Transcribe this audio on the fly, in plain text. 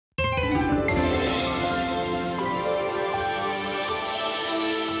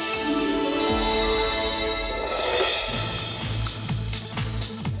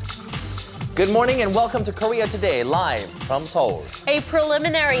Good morning and welcome to Korea Today, live from Seoul. A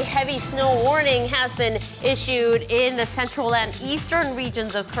preliminary heavy snow warning has been issued in the central and eastern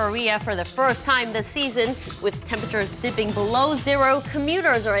regions of Korea for the first time this season. With temperatures dipping below zero,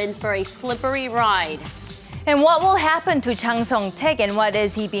 commuters are in for a slippery ride. And what will happen to Chang Song-taek and what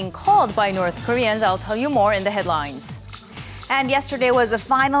is he being called by North Koreans? I'll tell you more in the headlines. And yesterday was the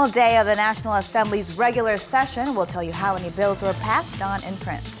final day of the National Assembly's regular session. We'll tell you how many bills were passed on in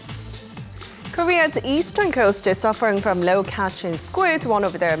print. Korea's eastern coast is suffering from low catch in squid, one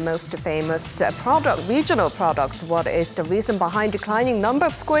of their most famous regional products. What is the reason behind declining number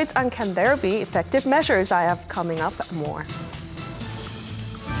of squids, and can there be effective measures? I have coming up more.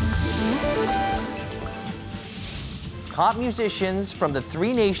 Top musicians from the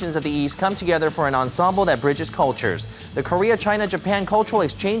three nations of the East come together for an ensemble that bridges cultures. The Korea-China-Japan Cultural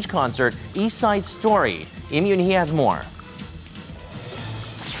Exchange Concert, East Side Story. Yim Yoonhee has more.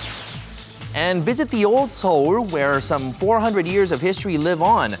 And visit the old Seoul, where some 400 years of history live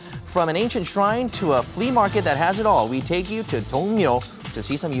on. From an ancient shrine to a flea market that has it all, we take you to Dongmyo to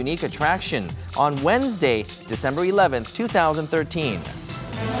see some unique attraction on Wednesday, December 11th, 2013.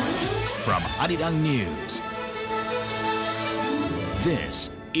 From Arirang News, this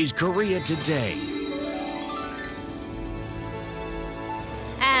is Korea Today.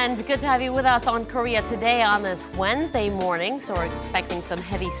 And good to have you with us on Korea Today on this Wednesday morning. So we're expecting some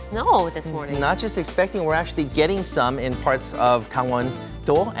heavy snow this morning. Not just expecting, we're actually getting some in parts of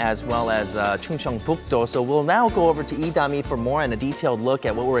Gangwon-do as well as Chungcheongbuk-do. So we'll now go over to Idami for more and a detailed look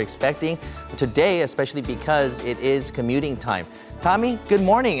at what we're expecting today, especially because it is commuting time. Tommy, good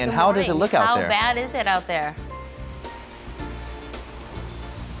morning. And how does it look out there? How bad is it out there?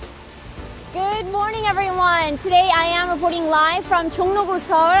 Good morning, everyone. Today I am reporting live from Jongno-gu,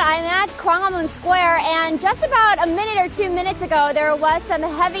 Seoul. I'm at Gwanghwamun Square, and just about a minute or 2 minutes ago, there was some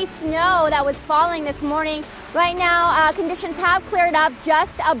heavy snow that was falling this morning. Right now, conditions have cleared up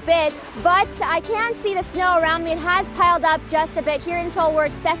just a bit, but I can see the snow around me. It has piled up just a bit. Here in Seoul, we're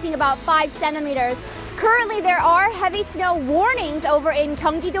expecting about 5 centimeters. Currently, there are heavy snow warnings over in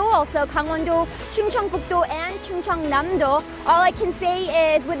Gyeonggi-do, also Gangwon-do, Chungcheongbuk-do, and Chungcheongnam-do. All I can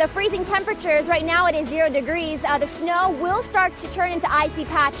say is with the freezing temperatures, right now it is 0 degrees. The snow will start to turn into icy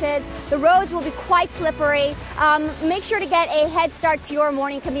patches. The roads will be quite slippery. Make sure to get a head start to your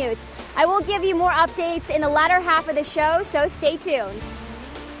morning commutes. I will give you more updates in the latter half of the show, so stay tuned.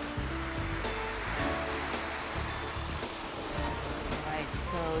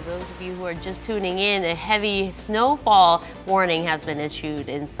 Those of you who are just tuning in, a heavy snowfall warning has been issued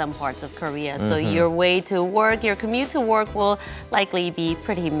in some parts of Korea. So your way to work, your commute to work will likely be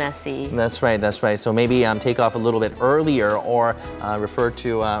pretty messy. That's right, that's right. So maybe take off a little bit earlier or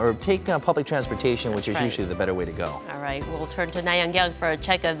or take public transportation, which is usually the better way to go. All right, we'll turn to Na Young-kyung for a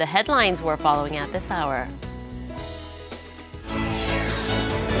check of the headlines we're following at this hour.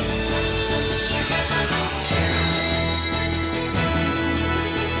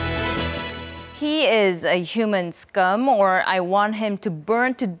 He is a human scum, or I want him to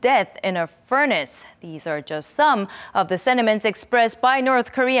burn to death in a furnace. These are just some of the sentiments expressed by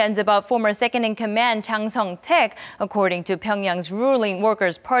North Koreans about former second-in-command Chang Song-taek, according to Pyongyang's ruling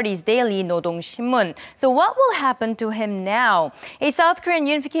Workers' Party's daily Nodong Sinmun. So what will happen to him now? A South Korean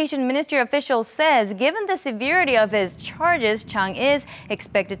Unification Ministry official says given the severity of his charges, Chang is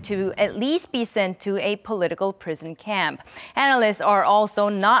expected to at least be sent to a political prison camp. Analysts are also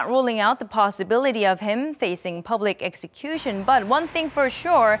not ruling out the possibility of him facing public execution, but one thing for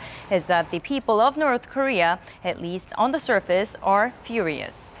sure is that the people of North Korea, at least on the surface, are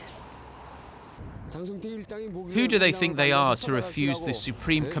furious. Who do they think they are to refuse the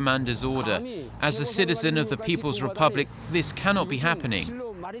Supreme Commander's order? As a citizen of the People's Republic, this cannot be happening.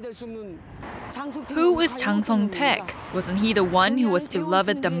 Who is Chang Song-taek? Wasn't he the one who was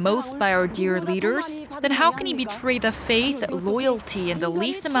beloved the most by our dear leaders? Then how can he betray the faith, loyalty, and the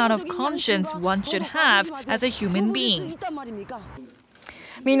least amount of conscience one should have as a human being?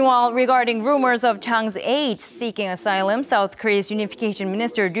 Meanwhile, regarding rumors of Chang's aides seeking asylum, South Korea's Unification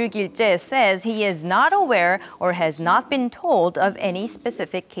Minister Ryu Gil-jae says he is not aware or has not been told of any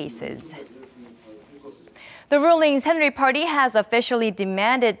specific cases. The ruling Saenuri Party has officially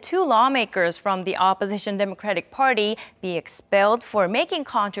demanded 2 lawmakers from the opposition Democratic Party be expelled for making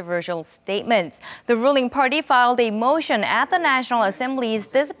controversial statements. The ruling party filed a motion at the National Assembly's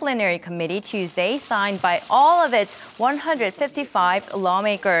Disciplinary Committee Tuesday, signed by all of its 155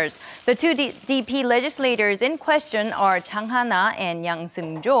 lawmakers. The 2 DP legislators in question are Chang Ha-na and Yang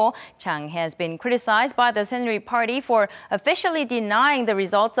Seung-jo. Chang has been criticized by the Saenuri Party for officially denying the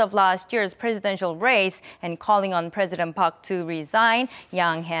results of last year's presidential race and calling on President Park to resign.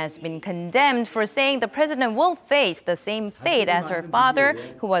 Yang has been condemned for saying the president will face the same fate as her father,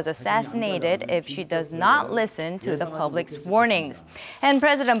 who was assassinated, if she does not listen to the public's warnings. And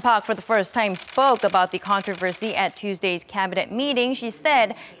President Park, for the first time, spoke about the controversy at Tuesday's cabinet meeting. She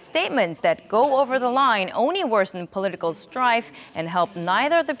said statements that go over the line only worsen political strife and help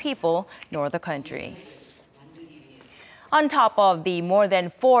neither the people nor the country. On top of the more than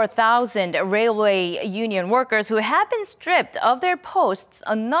 4,000 railway union workers who have been stripped of their posts,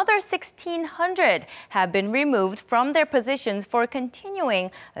 another 1,600 have been removed from their positions for continuing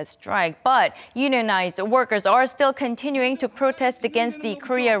a strike. But unionized workers are still continuing to protest against the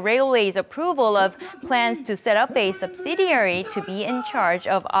Korea Railways' approval of plans to set up a subsidiary to be in charge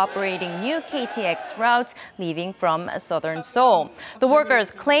of operating new KTX routes leaving from southern Seoul. The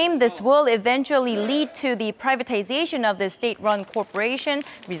workers claim this will eventually lead to the privatization of the state-run corporation,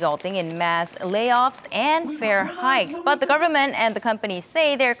 resulting in mass layoffs and fare hikes. But the government and the company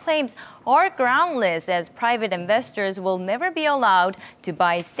say their claims are groundless, as private investors will never be allowed to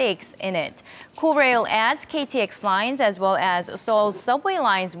buy stakes in it. Korail adds KTX lines as well as Seoul's subway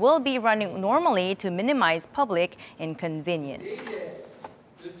lines will be running normally to minimize public inconvenience.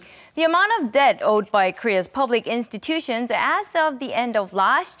 The amount of debt owed by Korea's public institutions as of the end of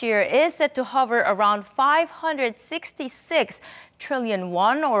last year is set to hover around 566 trillion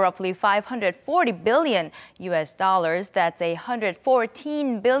won, or roughly $540 billion US dollars. That's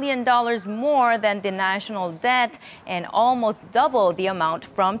 $114 billion more than the national debt and almost double the amount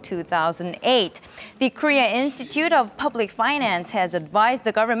from 2008. The Korea Institute of Public Finance has advised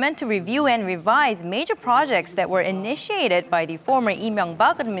the government to review and revise major projects that were initiated by the former Lee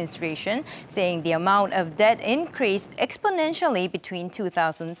Myung-bak administration, saying the amount of debt increased exponentially between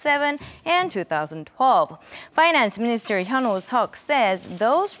 2007 and 2012. Finance Minister Hyun Oh-seok says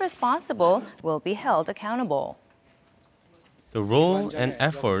those responsible will be held accountable. The role and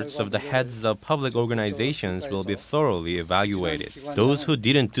efforts of the heads of public organizations will be thoroughly evaluated. Those who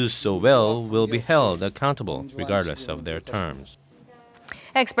didn't do so well will be held accountable, regardless of their terms.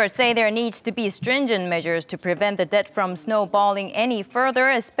 Experts say there needs to be stringent measures to prevent the debt from snowballing any further,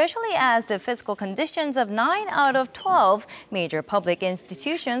 especially as the fiscal conditions of 9 out of 12 major public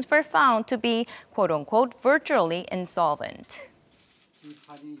institutions were found to be, quote-unquote, virtually insolvent.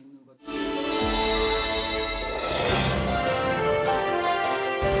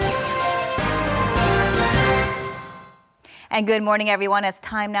 And good morning, everyone. It's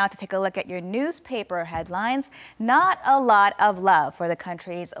time now to take a look at your newspaper headlines. Not a lot of love for the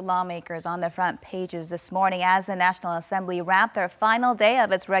country's lawmakers on the front pages this morning as the National Assembly wrapped their final day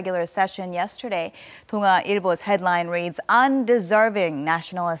of its regular session yesterday. 동아일보's headline reads, "Undeserving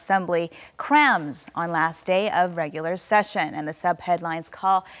National Assembly crams on last day of regular session." And the subheadlines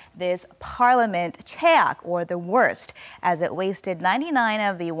call this Parliament 최악, or the worst, as it wasted 99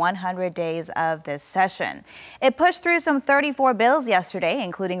 of the 100 days of this session. It pushed through some 34 bills yesterday,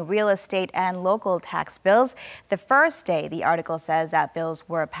 including real estate and local tax bills. The first day, the article says that bills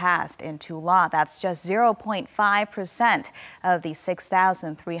were passed into law. That's just 0.5% of the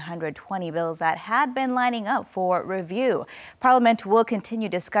 6,320 bills that had been lining up for review. Parliament will continue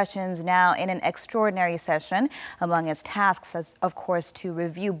discussions now in an extraordinary session. Among its tasks is, of course, to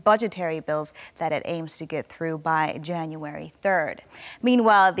review budgetary bills that it aims to get through by January 3rd.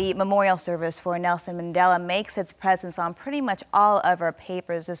 Meanwhile, the memorial service for Nelson Mandela makes its presence on pretty much all of our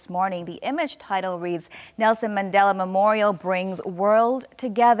papers this morning. The image title reads, "Nelson Mandela Memorial brings world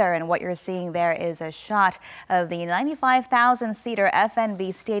together." And what you're seeing there is a shot of the 95,000-seater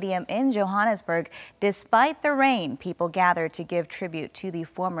FNB Stadium in Johannesburg. Despite the rain, people gathered to give tribute to the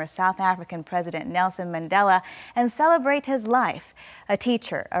former South African President Nelson Mandela and celebrate his life. A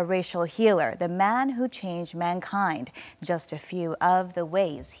teacher, a racial healer, the man who changed mankind. Just a few of the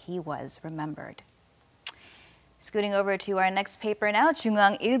ways he was remembered. Scooting over to our next paper now,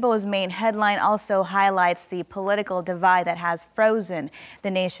 중앙일보's main headline also highlights the political divide that has frozen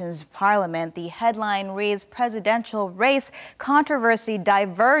the nation's parliament. The headline reads, "Presidential race controversy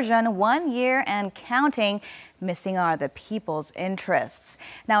diversion 1 year and counting. Missing are the people's interests."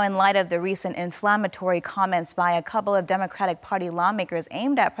 Now, in light of the recent inflammatory comments by a couple of Democratic Party lawmakers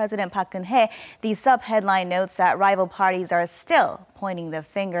aimed at President Park Geun-hye, the subheadline notes that rival parties are still pointing the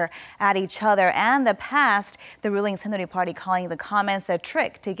finger at each other and the past. The ruling Saenuri Party calling the comments a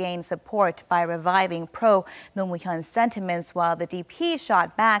trick to gain support by reviving pro-Roh Moo-hyun sentiments, while the DP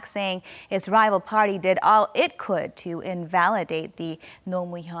shot back, saying its rival party did all it could to invalidate the Roh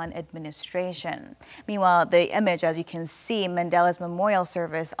Moo-hyun administration. Meanwhile, the image, as you can see, Mandela's memorial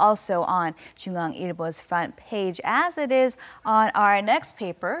service also on 중앙일보's front page, as it is on our next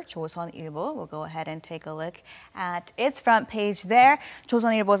paper, 조선일보. We'll go ahead and take a look at its front page there.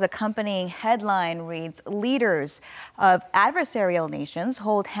 조선일보's accompanying headline reads, "Leaders of adversarial nations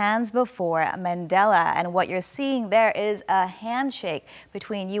hold hands before Mandela." And what you're seeing there is a handshake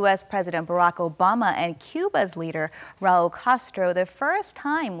between U.S. President Barack Obama and Cuba's leader, Raul Castro, the first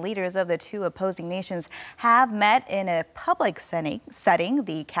time leaders of the two opposing nations have met in a public setting,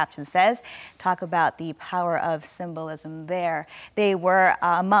 the caption says. Talk about the power of symbolism there. They were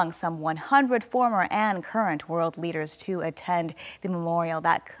among some 100 former and current world leaders to attend the memorial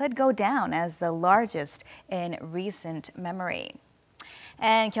that could go down as the largest in recent memory.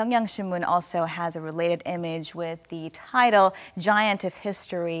 And Pyongyang Shinmun also has a related image with the title, "Giant of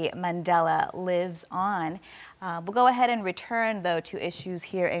History, Mandela Lives On." We'll go ahead and return, though, to issues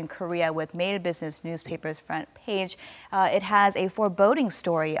here in Korea with Mail Business newspaper's front page. It has a foreboding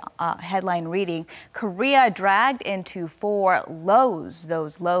story, headline reading, "Korea dragged into 4 lows."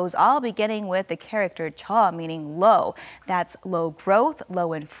 Those lows all beginning with the character 저, meaning low. That's low growth,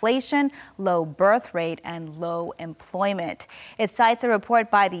 low inflation, low birth rate, and low employment. It cites a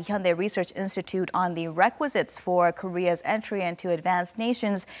report by the Hyundai Research Institute on the requisites for Korea's entry into advanced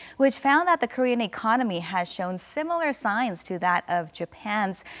nations, which found that the Korean economy has shown similar signs to that of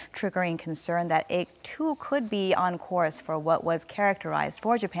Japan's, triggering concern that it too could be on course for what was characterized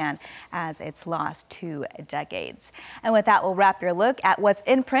for Japan as its lost 2 decades. And with that, we'll wrap your look at what's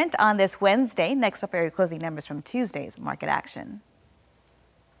in print on this Wednesday. Next up are your closing numbers from Tuesday's market action.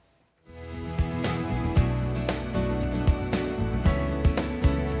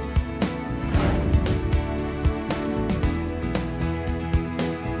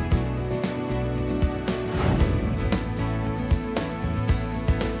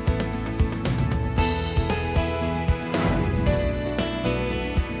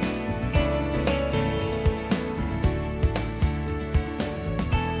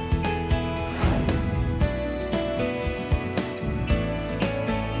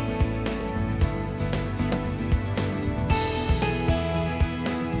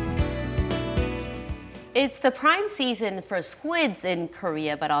 It's the prime season for squids in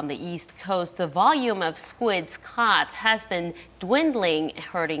Korea, but on the East Coast, the volume of squids caught has been dwindling,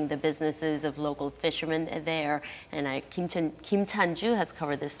 hurting the businesses of local fishermen there. And Kim Chan-ju has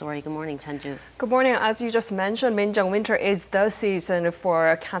covered this story. Good morning, Chan-ju. Good morning. As you just mentioned, Minjung, winter is the season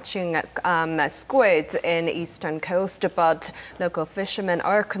for catching squids in eastern coast, but local fishermen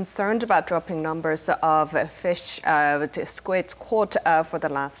are concerned about dropping numbers of squids caught for the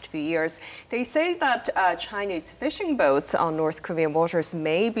last few years. They say that Chinese fishing boats on North Korean waters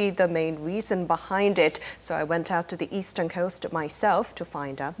may be the main reason behind it. So I went out to the eastern coast myself to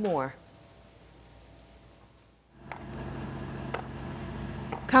find out more.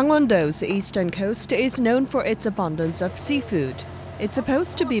 Gangwon-do's eastern coast is known for its abundance of seafood. It's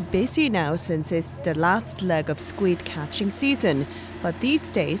supposed to be busy now since it's the last leg of squid catching season, but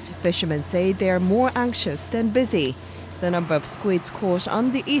these days fishermen say they're more anxious than busy. The number of squids caught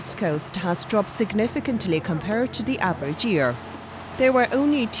on the east coast has dropped significantly compared to the average year. There were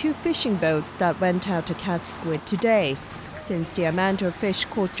only 2 fishing boats that went out to catch squid today. Since the amount of fish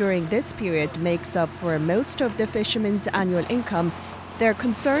caught during this period makes up for most of the fishermen's annual income, their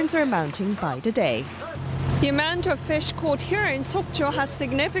concerns are mounting by the day. The amount of fish caught here in Sokcho has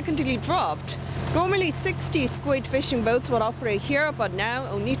significantly dropped. Normally 60 squid fishing boats would operate here, but now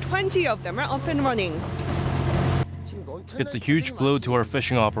only 20 of them are up and running. It's a huge blow to our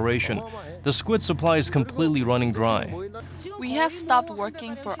fishing operation. The squid supply is completely running dry. We have stopped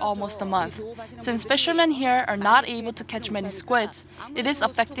working for almost a month. Since fishermen here are not able to catch many squids, it is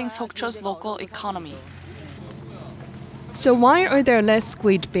affecting Sokcho's local economy. So why are there less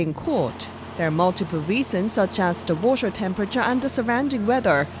squid being caught? There are multiple reasons, such as the water temperature and the surrounding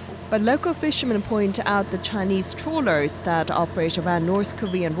weather. But local fishermen point out the Chinese trawlers that operate around North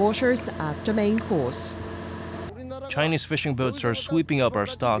Korean waters as the main cause. Chinese fishing boats are sweeping up our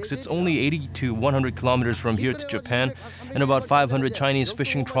stocks. It's only 80 to 100 kilometers from here to Japan, and about 500 Chinese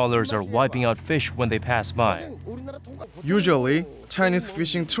fishing trawlers are wiping out fish when they pass by. Usually, Chinese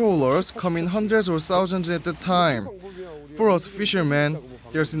fishing trawlers come in hundreds or thousands at a time. For us fishermen,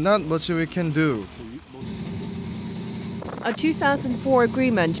 there's not much we can do. A 2004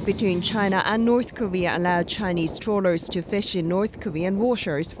 agreement between China and North Korea allowed Chinese trawlers to fish in North Korean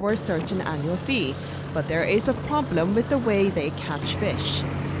waters for a certain annual fee. But there is a problem with the way they catch fish.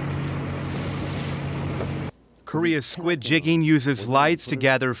 Korea's squid jigging uses lights to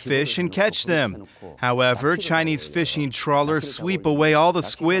gather fish and catch them. However, Chinese fishing trawlers sweep away all the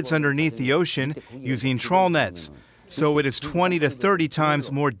squids underneath the ocean using trawl nets. So it is 20 to 30 times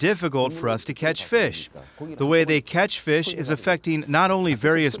more difficult for us to catch fish. The way they catch fish is affecting not only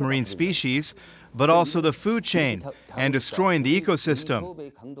various marine species, but also the food chain and destroying the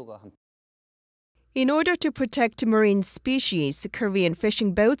ecosystem. In order to protect marine species, Korean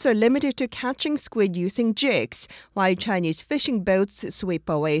fishing boats are limited to catching squid using jigs, while Chinese fishing boats sweep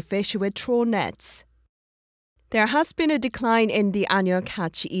away fish with trawl nets. There has been a decline in the annual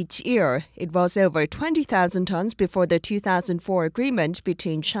catch each year. It was over 20,000 tons before the 2004 agreement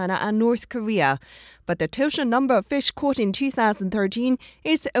between China and North Korea. But the total number of fish caught in 2013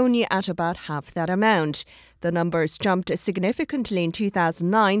 is only at about half that amount. The numbers jumped significantly in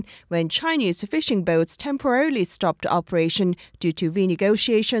 2009 when Chinese fishing boats temporarily stopped operation due to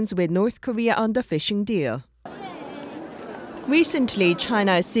renegotiations with North Korea on the fishing deal. Recently,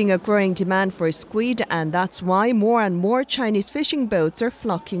 China is seeing a growing demand for squid, and that's why more and more Chinese fishing boats are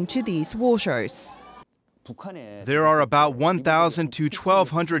flocking to these waters. There are about 1,000 to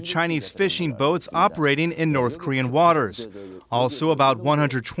 1,200 Chinese fishing boats operating in North Korean waters. Also, about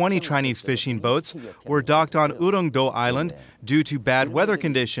 120 Chinese fishing boats were docked on Urongdo Island due to bad weather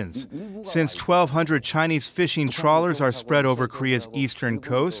conditions. Since 1,200 Chinese fishing trawlers are spread over Korea's eastern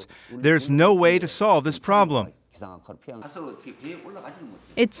coast, there's no way to solve this problem.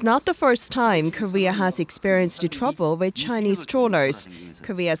 It's not the first time Korea has experienced trouble with Chinese trawlers.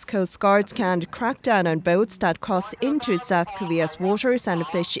 Korea's coast guards can crack down on boats that cross into South Korea's waters and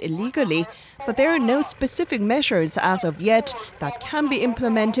fish illegally, but there are no specific measures as of yet that can be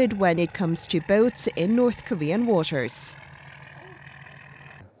implemented when it comes to boats in North Korean waters.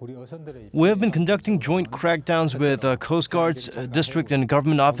 We have been conducting joint crackdowns with coast guards, district and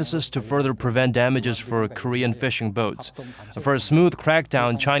government offices to further prevent damages for Korean fishing boats. For a smooth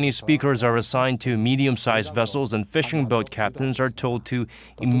crackdown, Chinese speakers are assigned to medium-sized vessels and fishing boat captains are told to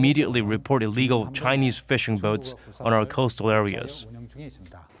immediately report illegal Chinese fishing boats on our coastal areas.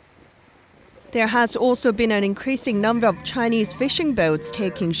 There has also been an increasing number of Chinese fishing boats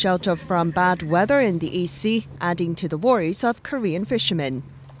taking shelter from bad weather in the East Sea, adding to the worries of Korean fishermen.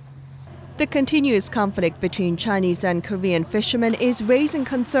 The continuous conflict between Chinese and Korean fishermen is raising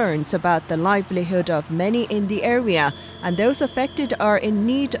concerns about the livelihood of many in the area, and those affected are in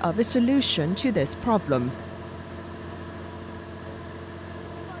need of a solution to this problem.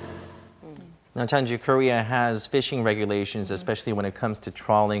 Now, Chanju, Korea has fishing regulations, especially when it comes to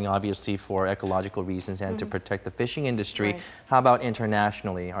trawling, obviously for ecological reasons and to protect the fishing industry. Right. How about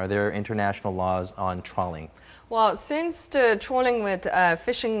internationally? Are there international laws on trawling? Well, since the trawling with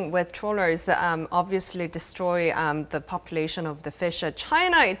fishing with trawlers obviously destroy the population of the fish,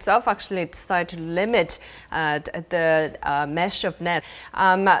 China itself actually decided to limit the mesh of net.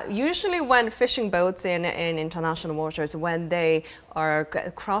 Usually when fishing boats in international waters, when they are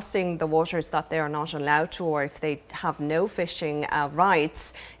crossing the waters that they are not allowed to, or if they have no fishing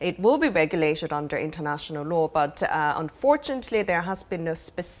rights, it will be regulated under international law. But unfortunately, there has been no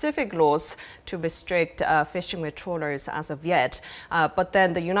specific laws to restrict fishing with trawlers as of yet. But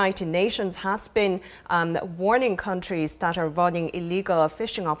then the United Nations has been warning countries that are running illegal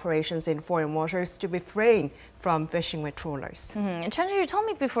fishing operations in foreign waters to refrain from fishing with trawlers. And Chanju, you told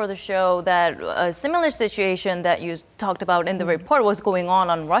me before the show that a similar situation that you talked about in the report was going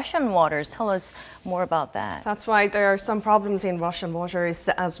on Russian waters. Tell us more about that. That's right. There are some problems in Russian waters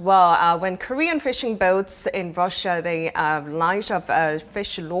as well. When Korean fishing boats in Russia, they light up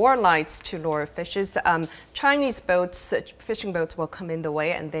fish lure lights to lure fishes, Chinese boats, fishing boats will come in the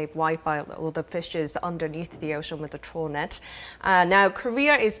way and they wipe out all the fishes underneath the ocean with a trawl net. Now,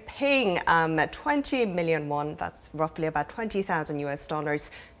 Korea is paying 20 million won, that's roughly about $20,000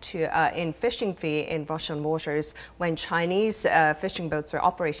 in fishing fee in Russian waters when Chinese fishing boats are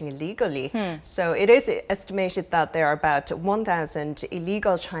operating illegally. So it is estimated that there are about 1,000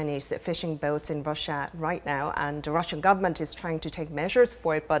 illegal Chinese fishing boats in Russia right now, and the Russian government is trying to take measures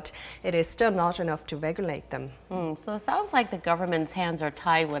for it, but it is still not enough to regulate them. So it sounds like the government's hands are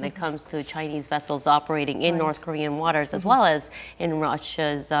tied when it comes to Chinese vessels operating in North Korean waters as well as in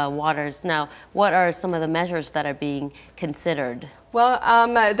Russia's waters. Now, what are some of the measures that are being considered? Well,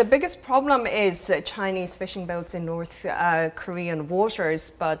 the biggest problem is Chinese fishing boats in North Korean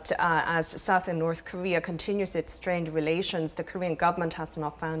waters, but as South and North Korea continues its strained relations, the Korean government has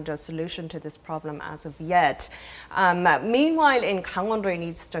not found a solution to this problem as of yet. Meanwhile, in Gangwon-do in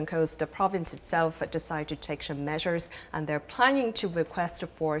eastern coast, the province itself decided to take some measures, and they're planning to request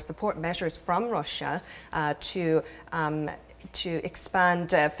for support measures from Russia to to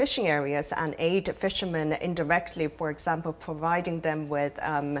expand fishing areas and aid fishermen indirectly, for example, providing them with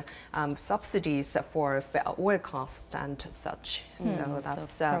subsidies for oil costs and such. So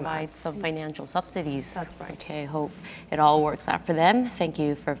that's provide some financial subsidies. That's right. Okay, I hope it all works out for them. Thank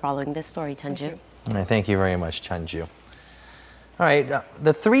you for following this story, Chanju. Thank you very much, Chanju. All right,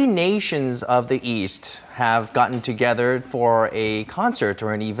 the three nations of the East have gotten together for a concert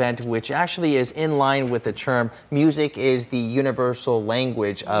or an event which actually is in line with the term music is the universal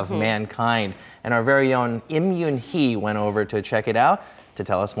language of mankind. And our very own Yim Yoonhee went over to check it out to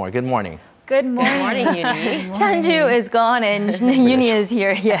tell us more. Good morning. Good morning. Good morning, Yoonhee. Chanju is gone and Yoonhee is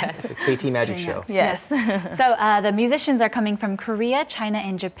here. Yes. It's a KT Magic Show. Yes. So the musicians are coming from Korea, China,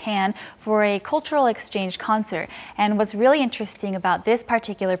 and Japan for a cultural exchange concert. And what's really interesting about this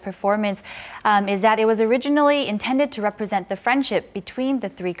particular performance is that it was originally intended to represent the friendship between the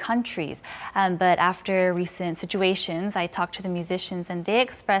three countries. But after recent situations, I talked to the musicians and they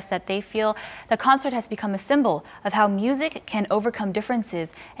expressed that they feel the concert has become a symbol of how music can overcome differences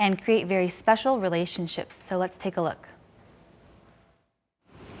and create very special relationships. So let's take a look.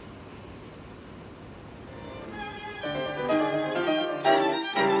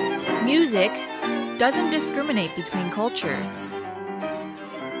 Music doesn't discriminate between cultures.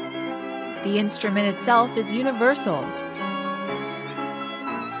 The instrument itself is universal.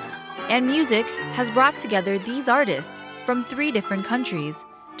 And music has brought together these artists from 3 different countries,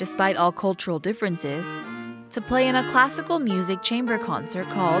 despite all cultural differences, to play in a classical music chamber concert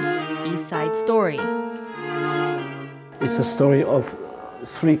called East Side Story. It's a story of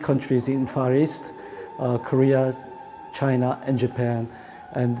 3 countries in Far East, Korea, China, and Japan.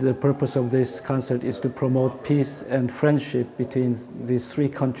 And the purpose of this concert is to promote peace and friendship between these 3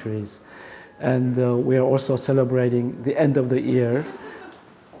 countries. And we are also celebrating the end of the year.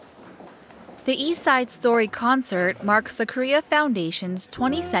 The East Side Story concert marks the Korea Foundation's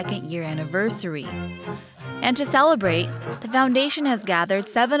 22nd year anniversary. And to celebrate, the foundation has gathered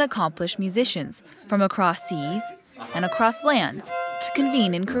 7 accomplished musicians from across seas and across lands to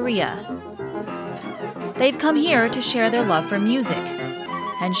convene in Korea. They've come here to share their love for music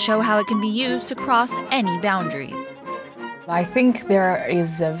and show how it can be used to cross any boundaries. I think there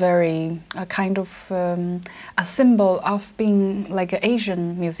is a kind of a symbol of being like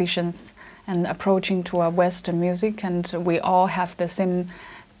Asian musicians and approaching to Western music, and we all have the same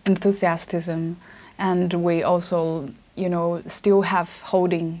enthusiasm. And we also, still have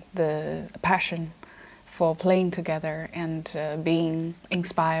holding the passion for playing together and being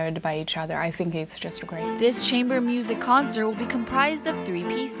inspired by each other. I think it's just great. This chamber music concert will be comprised of 3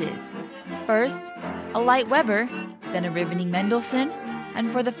 pieces. First, a light Weber, then a riveting Mendelssohn,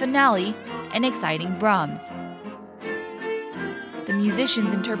 and for the finale, an exciting Brahms. The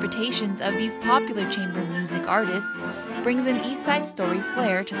musicians' interpretations of these popular chamber music artists brings an East Side Story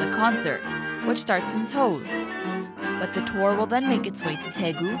flair to the concert, which starts in Seoul. But the tour will then make its way to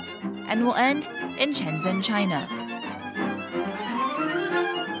Daegu and will end in Shenzhen, China.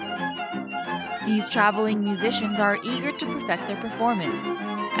 These traveling musicians are eager to perfect their performance,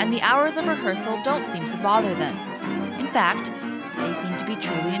 and the hours of rehearsal don't seem to bother them. In fact, they seem to be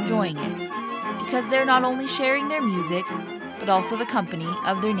truly enjoying it, because they're not only sharing their music, but also the company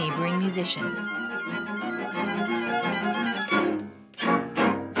of their neighboring musicians.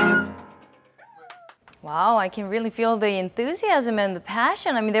 Wow, I can really feel the enthusiasm and the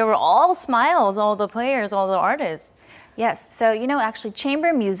passion. I mean, they were all smiles, all the players, all the artists. Yes, so actually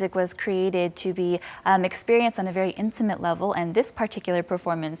chamber music was created to be experienced on a very intimate level, and this particular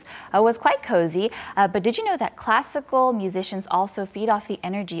performance was quite cozy. But did you know that classical musicians also feed off the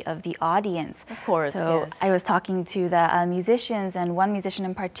energy of the audience? Of course, so yes. I was talking to the musicians, and one musician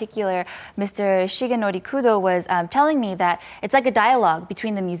in particular, Mr. Shigenori Kudo, was telling me that it's like a dialogue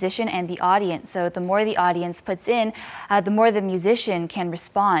between the musician and the audience. So the more the audience puts in, the more the musician can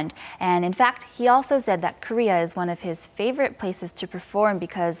respond. And in fact, he also said that Korea is one of his favorite places to perform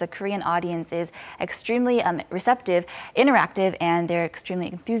because the Korean audience is extremely receptive, interactive, and they're extremely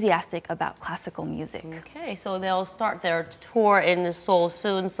enthusiastic about classical music. Okay, so they'll start their tour in Seoul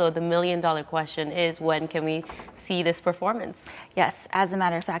soon. So the million-dollar question is, when can we see this performance? Yes, as a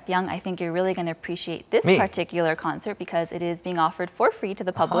matter of fact, Young, I think you're really going to appreciate this particular concert because it is being offered for free to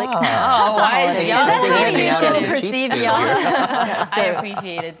the public. Oh, why is Young? Is that how you perceive Young? I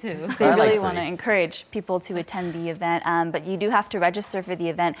appreciate it too. They really want to encourage people to attend the event, but you do have to register for the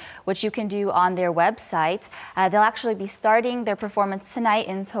event, which you can do on their website. They'll actually be starting their performance tonight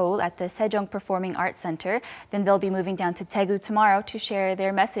in Seoul at the Sejong Performing Arts Center. Then they'll be moving down to Daegu tomorrow to share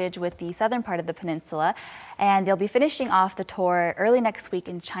their message with the southern part of the peninsula. And they'll be finishing off the tour early next week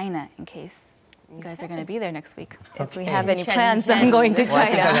in China, in case you guys are going to be there next week. If we have any plans, I'm going to China. Well,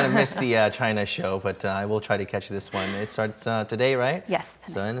 I think I'm going to miss the China show, but I will try to catch this one. It starts today, right? Yes.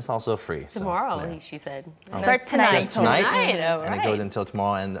 So, and it's also free. Tomorrow, so, yeah. she said. Start tonight. Tonight? All and it goes until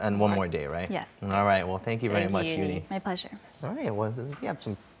tomorrow and one more day, right? Yes. All right. Well, thank you very much, Yoonhee. My pleasure. All right. Well, we have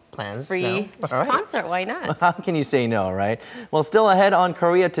some plans. Free sponsor, why not? How can you say no, right? Well, still ahead on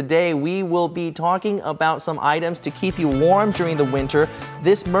Korea Today, we will be talking about some items to keep you warm during the winter.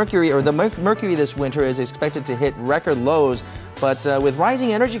 This mercury, or the mercury this winter, is expected to hit record lows. But with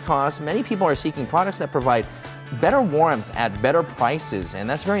rising energy costs, many people are seeking products that provide better warmth at better prices. And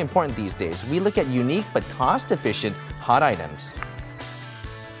that's very important these days. We look at unique but cost-efficient hot items.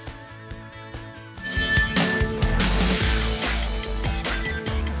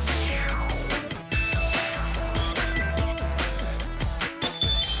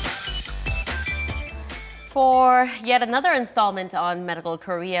 For yet another installment on Medical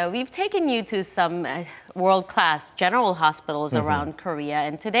Korea, we've taken you to some world-class general hospitals around Korea.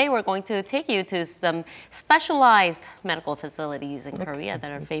 And today we're going to take you to some specialized medical facilities in Korea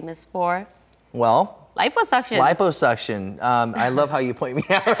that are famous for, well, liposuction. Liposuction. I love how you point me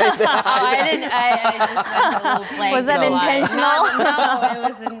out right there. I just went a little blank. Was that intentional? No, it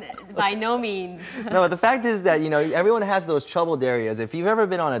wasn't, by no means. No, the fact is that, you know, everyone has those troubled areas. If you've ever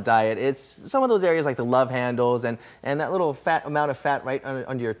been on a diet, it's some of those areas like the love handles and that little amount of fat right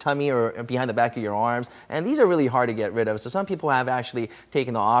under your tummy or behind the back of your arms. And these are really hard to get rid of. So some people have actually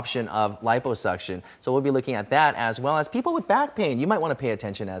taken the option of liposuction. So we'll be looking at that, as well as people with back pain. You might want to pay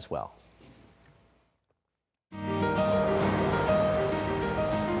attention as well.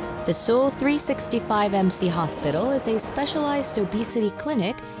 The Seoul 365 MC Hospital is a specialized obesity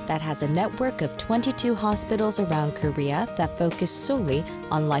clinic that has a network of 22 hospitals around Korea that focus solely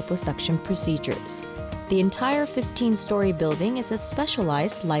on liposuction procedures. The entire 15-story building is a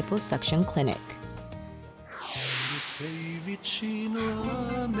specialized liposuction clinic.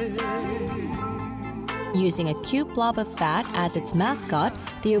 Using a cute blob of fat as its mascot,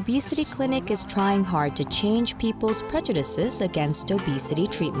 the obesity clinic is trying hard to change people's prejudices against obesity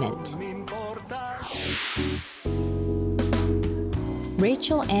treatment.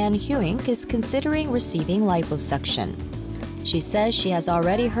 Rachel Ann Hewink is considering receiving liposuction. She says she has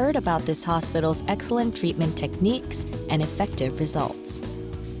already heard about this hospital's excellent treatment techniques and effective results.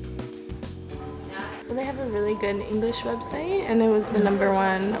 Well, they have a really good English website, and it was the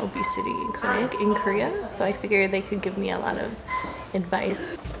 #1 obesity clinic in Korea, so I figured they could give me a lot of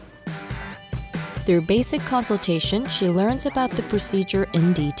advice. Through basic consultation, she learns about the procedure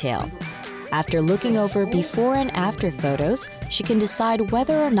in detail. After looking over before and after photos, she can decide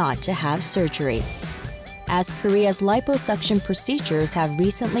whether or not to have surgery. As Korea's liposuction procedures have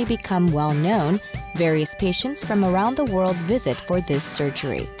recently become well known, various patients from around the world visit for this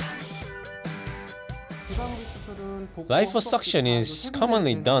surgery. Liposuction is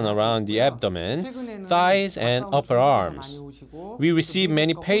commonly done around the abdomen, thighs, and upper arms. We receive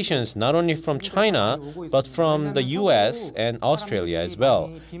many patients not only from China, but from the US and Australia as well,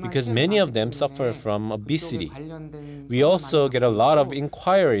 because many of them suffer from obesity. We also get a lot of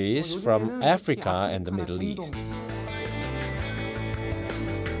inquiries from Africa and the Middle East.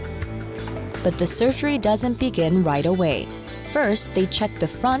 But the surgery doesn't begin right away. First, they check the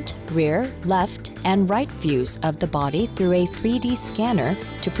front, rear, left, and right views of the body through a 3D scanner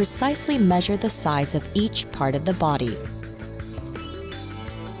to precisely measure the size of each part of the body.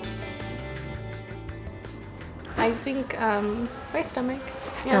 I think my stomach.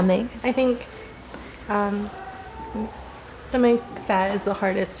 Stomach? Yeah. I think stomach fat is the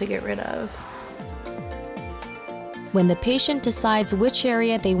hardest to get rid of. When the patient decides which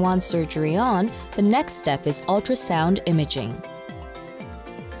area they want surgery on, the next step is ultrasound imaging.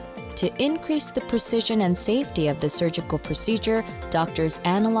 To increase the precision and safety of the surgical procedure, doctors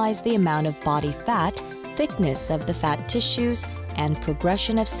analyze the amount of body fat, thickness of the fat tissues, and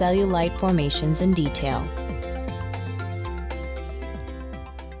progression of cellulite formations in detail.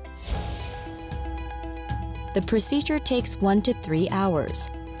 The procedure takes 1 to 3 hours.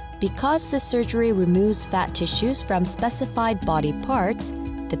 Because the surgery removes fat tissues from specified body parts,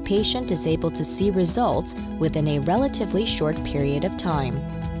 the patient is able to see results within a relatively short period of time.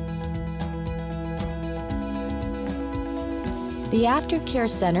 The Aftercare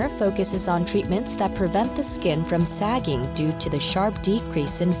Center focuses on treatments that prevent the skin from sagging due to the sharp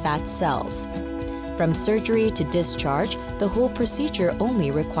decrease in fat cells. From surgery to discharge, the whole procedure only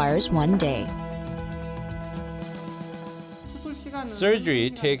requires 1 day. Surgery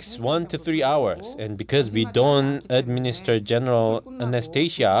takes 1 to 3 hours, and because we don't administer general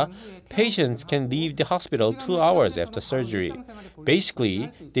anesthesia, patients can leave the hospital 2 hours after surgery. Basically,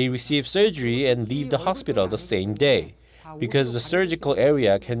 they receive surgery and leave the hospital the same day. Because the surgical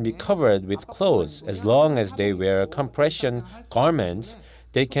area can be covered with clothes, as long as they wear compression garments,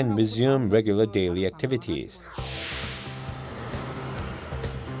 they can resume regular daily activities.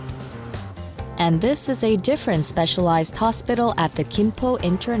 And this is a different specialized hospital at the Gimpo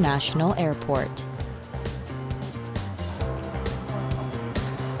International Airport.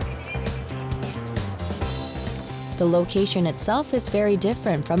 The location itself is very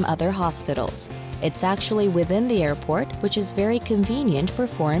different from other hospitals. It's actually within the airport, which is very convenient for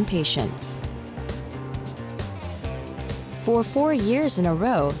foreign patients. For 4 years in a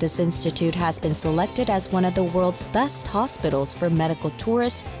row, this institute has been selected as one of the world's best hospitals for medical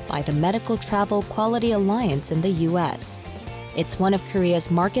tourists by the Medical Travel Quality Alliance in the US. It's one of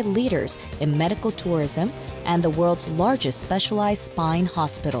Korea's market leaders in medical tourism and the world's largest specialized spine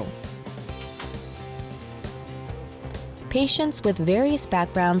hospital. Patients with various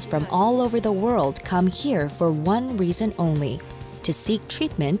backgrounds from all over the world come here for one reason only: to seek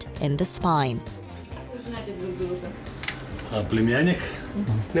treatment in the spine.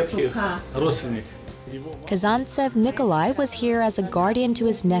 Kazantsev Nikolai was here as a guardian to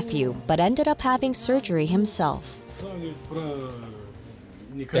his nephew, but ended up having surgery himself.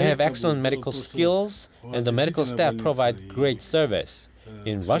 They have excellent medical skills, and the medical staff provide great service.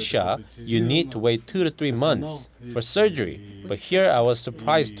 In Russia, you need to wait 2 to 3 months for surgery, but here I was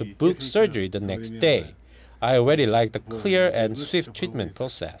surprised to book surgery the next day. I already like the clear and swift treatment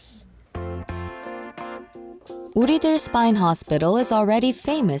process. Urider Spine Hospital is already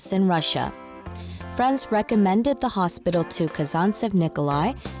famous in Russia. Friends recommended the hospital to Kazantsev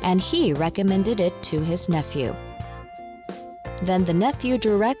Nikolai, and he recommended it to his nephew. Then the nephew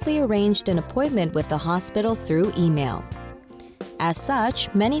directly arranged an appointment with the hospital through email. As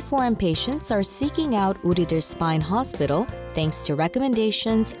such, many foreign patients are seeking out Urider Spine Hospital thanks to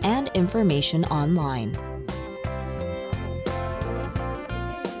recommendations and information online.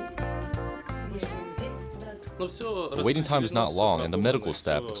 The waiting time is not long, and the medical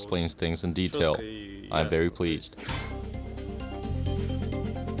staff explains things in detail. I'm very pleased.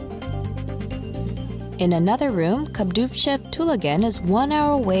 In another room, Kabdubchev Tulagen is 1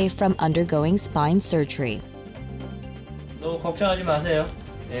 hour away from undergoing spine surgery.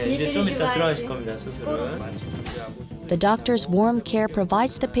 The doctor's warm care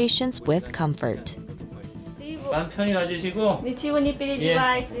provides the patients with comfort.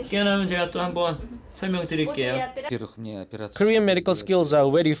 Korean medical skills are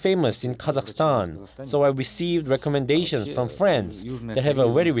very famous in Kazakhstan, so I received recommendations from friends that have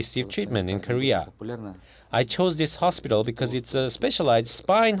already received treatment in Korea. I chose this hospital because it's a specialized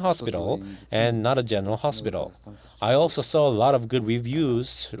spine hospital and not a general hospital. I also saw a lot of good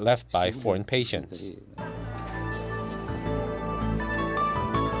reviews left by foreign patients.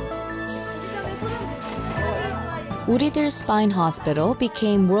 Urider Spine Hospital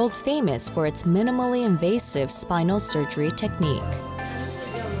became world famous for its minimally invasive spinal surgery technique.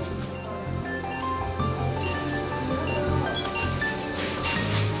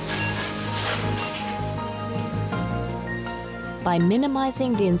 By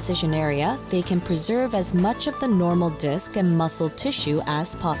minimizing the incision area, they can preserve as much of the normal disc and muscle tissue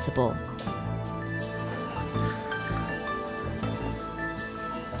as possible.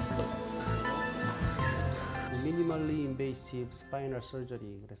 Minimally invasive spinal surgery.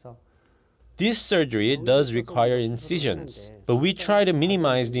 This surgery does require incisions, but we try to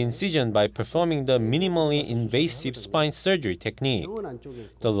minimize the incision by performing the minimally invasive spine surgery technique.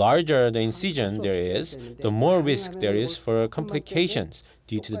 The larger the incision there is, the more risk there is for complications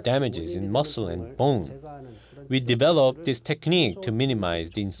due to the damages in muscle and bone. We developed this technique to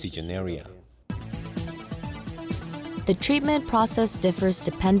minimize the incision area. The treatment process differs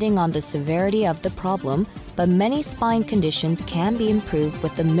depending on the severity of the problem, but many spine conditions can be improved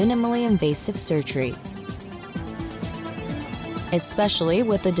with the minimally invasive surgery. Especially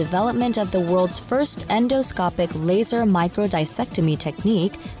with the development of the world's first endoscopic laser microdissectomy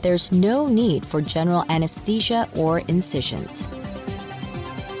technique, there's no need for general anesthesia or incisions.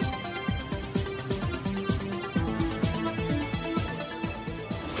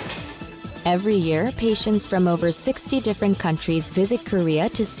 Every year, patients from over 60 different countries visit Korea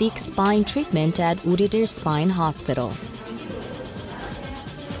to seek spine treatment at Urider Spine Hospital.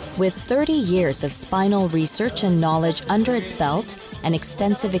 With 30 years of spinal research and knowledge under its belt and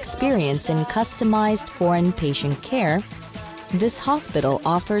extensive experience in customized foreign patient care, this hospital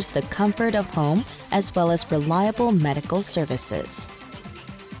offers the comfort of home as well as reliable medical services.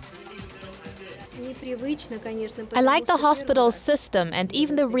 I like the hospital's system, and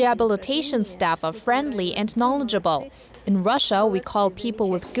even the rehabilitation staff are friendly and knowledgeable. In Russia, we call people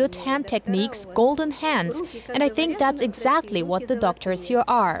with good hand techniques golden hands, and I think that's exactly what the doctors here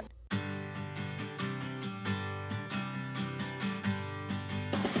are.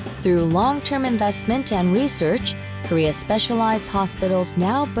 Through long-term investment and research, Korea's specialized hospitals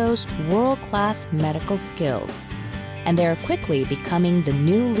now boast world-class medical skills. And they are quickly becoming the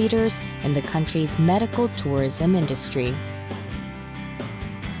new leaders in the country's medical tourism industry.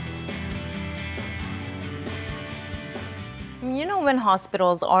 You know, when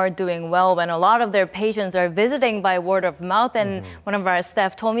hospitals are doing well, when a lot of their patients are visiting by word of mouth, and one of our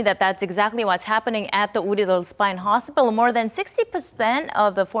staff told me that that's exactly what's happening at the Uridil Spine Hospital. More than 60%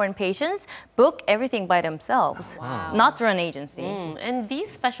 of the foreign patients book everything by themselves, not through an agency. And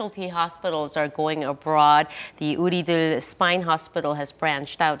these specialty hospitals are going abroad. The Uridil Spine Hospital has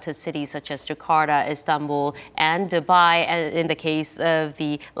branched out to cities such as Jakarta, Istanbul, and Dubai. And in the case of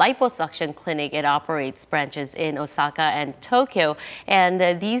the liposuction clinic, it operates branches in Osaka and Tokyo.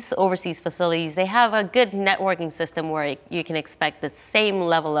 And these overseas facilities, they have a good networking system where you can expect the same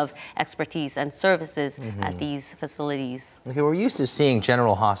level of expertise and services at these facilities. Okay, we're used to seeing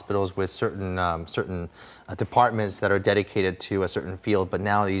general hospitals with certain departments that are dedicated to a certain field, but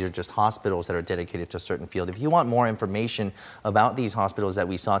now these are just hospitals that are dedicated to a certain field. If you want more information about these hospitals that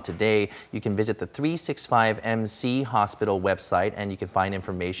we saw today, you can visit the 365MC Hospital website, and you can find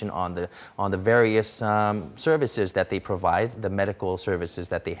information on the various services that they provide, the medical services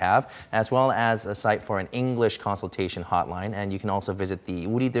that they have, as well as a site for an English consultation hotline. And you can also visit the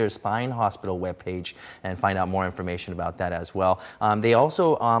Uridil Spine Hospital webpage and find out more information about that as well. They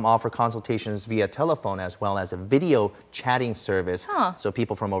also offer consultations via telephone as well as a video chatting service, so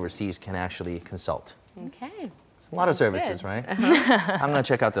people from overseas can actually consult. Okay. It's a lot of services, right? I'm going to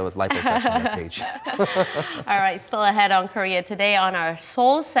check out the liposuction webpage. All right, still ahead on Korea Today. On our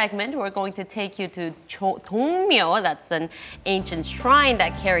Seoul segment, we're going to take you to Dongmyo. That's an ancient shrine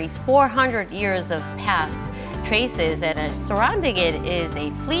that carries 400 years of past traces, and surrounding it is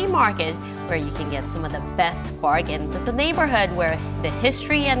a flea market where you can get some of the best bargains. It's a neighborhood where the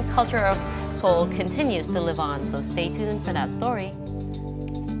history and culture of Seoul continues to live on, so stay tuned for that story.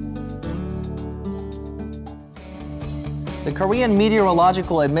 The Korean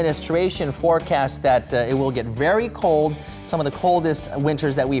Meteorological Administration forecasts that it will get very cold, some of the coldest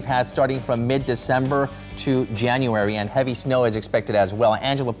winters that we've had starting from mid-December to January, and heavy snow is expected as well.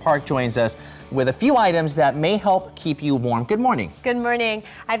 Angela Park joins us with a few items that may help keep you warm. Good morning. Good morning.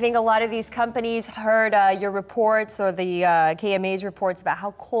 I think a lot of these companies heard your reports or the KMA's reports about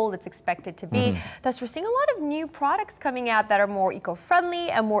how cold it's expected to be. Thus, we're seeing a lot of new products coming out that are more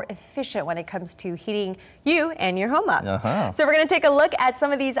eco-friendly and more efficient when it comes to heating you and your home up. So we're going to take a look at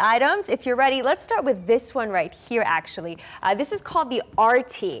some of these items. If you're ready, let's start with this one right here, actually. This is called the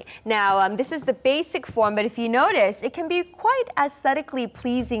RT. Now, this is the basic form, but if you notice, it can be quite aesthetically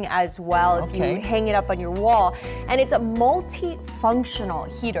pleasing as well if you hang it up on your wall. And it's a multi-functional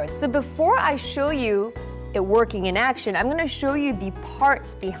heater. So before I show you it working in action, I'm going to show you the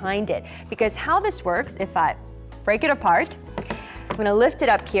parts behind it. Because how this works, if I break it apart, I'm going to lift it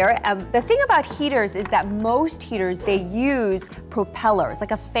up here. The thing about heaters is that most heaters, they use propellers,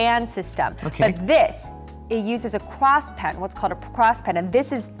 like a fan system. But this, it uses a cross pen, what's called a cross pen, and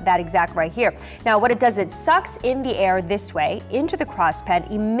this is that exact right here. Now, what it does, it sucks in the air this way into the cross pen,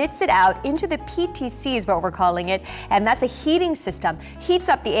 emits it out into the PTC is what we're calling it, and that's a heating system. Heats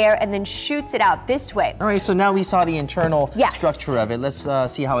up the air and then shoots it out this way. All right, so now we saw the internal structure of it. Let's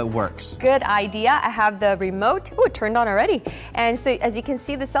see how it works. Good idea. I have the remote. Oh, it turned on already. And so as you can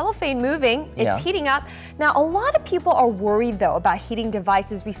see, the cellophane moving, it's heating up. Now, a lot of people are worried though about heating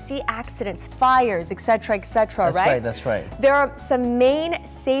devices. We see accidents, fires, etc., That's right, that's right. There are some main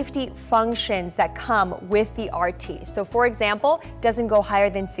safety functions that come with the RT. So for example, it doesn't go higher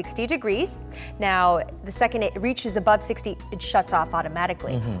than 60 degrees. Now, the second it reaches above 60, it shuts off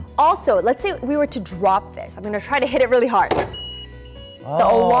automatically. Also, let's say we were to drop this. I'm going to try to hit it really hard. The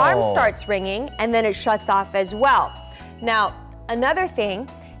alarm starts ringing and then it shuts off as well. Now, another thing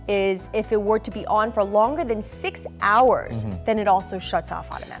is if it were to be on for longer than 6 hours, then it also shuts off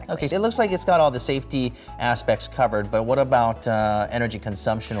automatically. Okay, so it looks like it's got all the safety aspects covered, but what about energy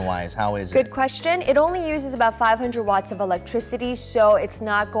consumption-wise? How is it? Good question. It only uses about 500 watts of electricity, so it's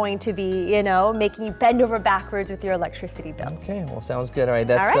not going to be, you know, making you bend over backwards with your electricity bills. Okay, well, sounds good. All right,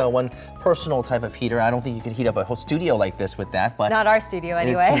 that's one personal type of heater. I don't think you could heat up a whole studio like this with that, but not our studio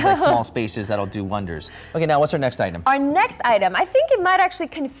anyway. It seems like small spaces that'll do wonders. Okay, now what's our next item? Our next item, I think it might actually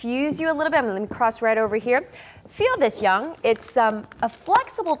confuse confuse you a little bit, let me cross right over here. Feel this, Young. It's a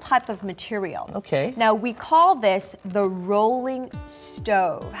flexible type of material. Okay. Now, we call this the rolling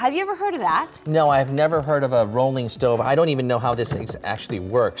stove. Have you ever heard of that? No, I've never heard of a rolling stove. I don't even know how this actually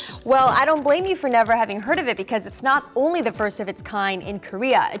works. Well, I don't blame you for never having heard of it because it's not only the first of its kind in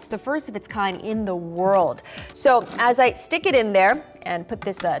Korea, it's the first of its kind in the world. So as I stick it in there and put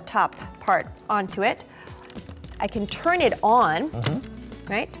this top part onto it, I can turn it on,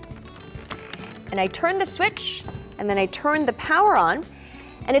 right? And I turn the switch, and then I turn the power on,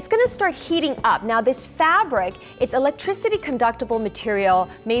 and it's gonna start heating up. Now this fabric, it's electricity conductible material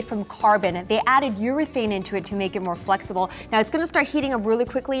made from carbon. They added urethane into it to make it more flexible. Now it's gonna start heating up really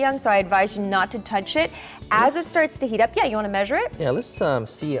quickly, Young, so I advise you not to touch it. As it starts to heat up, yeah, you wanna measure it? Yeah, let's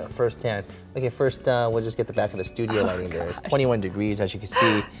see it firsthand. Okay, first we'll just get the back of the studio lighting there. It's 21 degrees, as you can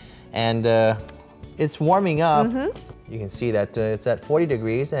see, and it's warming up. You can see that it's at 40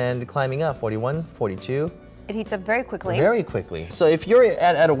 degrees and climbing up, 41, 42. It heats up very quickly. Very quickly. So if you're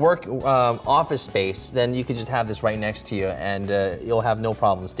at a work office space, then you could just have this right next to you and you'll have no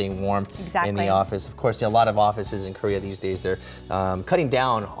problem staying warm in the office. Of course, a lot of offices in Korea these days, they're cutting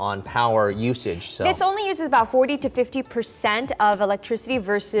down on power usage. So this only uses about 40 to 50% of electricity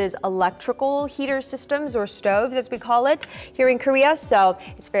versus electrical heater systems or stoves, as we call it, here in Korea. So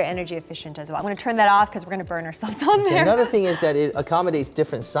it's very energy efficient as well. I'm going to turn that off because we're going to burn ourselves on there. Another thing is that it accommodates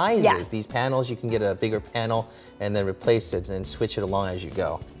different sizes. Yes. These panels, you can get a bigger panel and then replace it and switch it along as you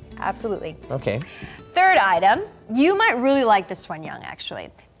go. Absolutely. Okay. Third item, you might really like this one, Young,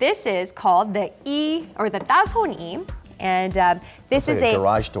 actually. This is called the Dason-i, and this is a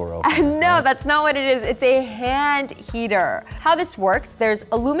garage door opener. No, that's not what it is. It's a hand heater. How this works, there's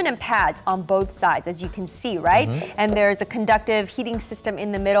aluminum pads on both sides, as you can see, right? And there's a conductive heating system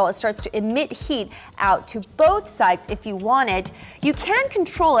in the middle. It starts to emit heat out to both sides if you want it. You can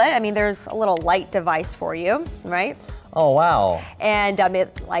control it. I mean, there's a little light device for you, right? Oh, wow. And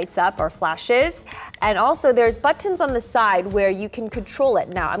it lights up or flashes. And also there's buttons on the side where you can control it.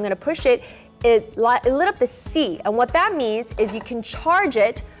 Now, I'm going to push it. It lit up the C, and what that means is you can charge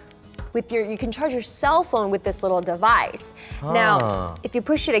it with you can charge your cell phone with this little device. Now, if you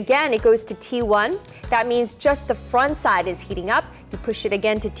push it again, it goes to T1. That means just the front side is heating up. You push it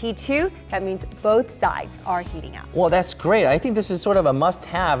again to T2, that means both sides are heating up. Well, that's great. I think this is sort of a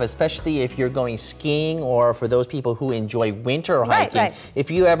must-have, especially if you're going skiing or for those people who enjoy winter hiking. Right. If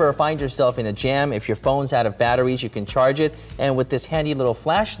you ever find yourself in a jam, if your phone's out of batteries, you can charge it. And with this handy little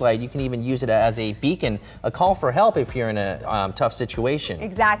flashlight, you can even use it as a beacon, a call for help if you're in a tough situation.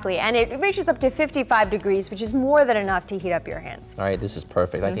 Exactly, and it reaches up to 55 degrees, which is more than enough to heat up your hands. All right, this is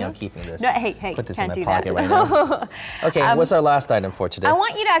perfect. I think I'm keeping this. No, hey, put this in can't my do pocket that. right now. Okay, what's our last item for today? I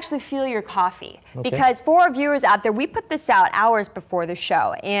want you to actually feel your coffee, Okay. because for our viewers out there, we put this out hours before the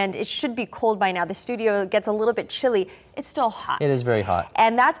show, and it should be cold by now. The studio gets a little bit chilly. It's still hot. It is very hot.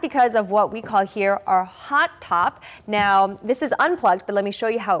 And that's because of what we call here our hot top. Now, this is unplugged, but let me show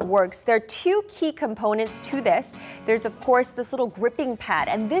you how it works. There are two key components to this. There's, of course, this little gripping pad,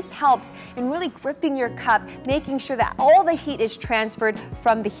 and this helps in really gripping your cup, making sure that all the heat is transferred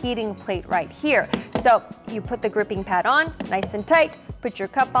from the heating plate right here. So you put the gripping pad on, nice and tight, put your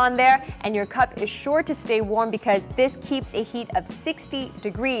cup on there, and your cup is sure to stay warm because this keeps a heat of 60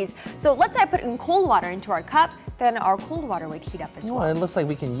 degrees. So let's say I put in cold water into our cup, then our cold water would heat up as well. Well, it looks like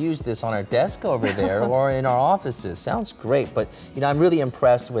we can use this on our desk over there or in our offices. Sounds great, but I'm really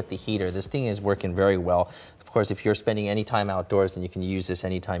impressed with the heater. This thing is working very well. Of course, if you're spending any time outdoors, then you can use this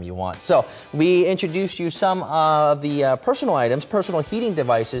anytime you want. So we introduced you some of the personal items, personal heating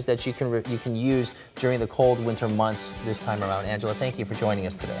devices that you can use during the cold winter months this time around. Angela, thank you for joining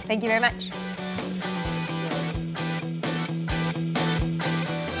us today. Thank you very much.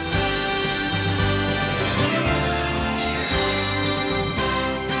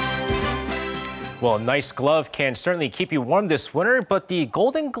 Well, a nice glove can certainly keep you warm this winter, but the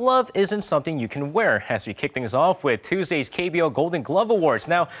Golden Glove isn't something you can wear, as we kick things off with Tuesday's KBO Golden Glove Awards.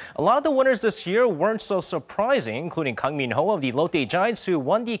 Now, a lot of the winners this year weren't so surprising, including Kang Min-ho of the Lotte Giants, who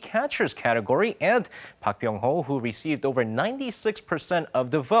won the catcher's category, and Park Byung-ho, who received over 96%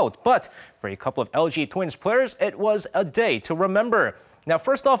 of the vote. But for a couple of LG Twins players, it was a day to remember. Now,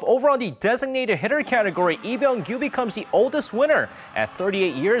 first off, over on the designated hitter category, Lee Byung-gyu becomes the oldest winner at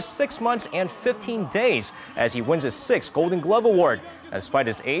 38 years, 6 months, and 15 days as he wins his 6th Golden Glove Award. Despite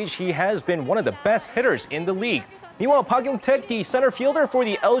his age, he has been one of the best hitters in the league. Meanwhile, Park Young-taek, the center fielder for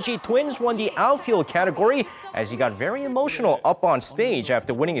the LG Twins, won the outfield category as he got very emotional up on stage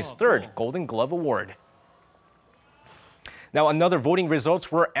after winning his 3rd Golden Glove Award. Now, another voting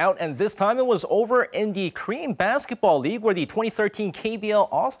results were out, and this time it was over in the Korean Basketball League, where the 2013 KBL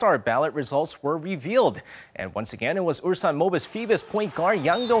All-Star ballot results were revealed. And once again, it was Ulsan Mobis Phoebus point guard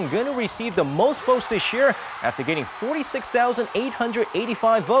Yang Dong-gun who received the most votes this year after getting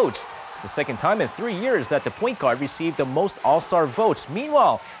 46,885 votes. It's the second time in 3 years that the point guard received the most All-Star votes.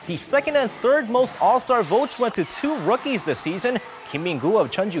 Meanwhile, the second and third most All-Star votes went to two rookies this season. Kim Min-gu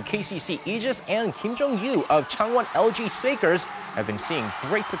of Cheonju KCC Aegis and Kim Jong-yu of Changwon LG Sakers have been seeing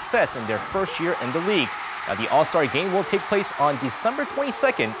great success in their first year in the league. Now, the All-Star game will take place on December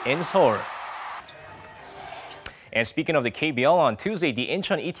 22nd in Seoul. And speaking of the KBL, on Tuesday, the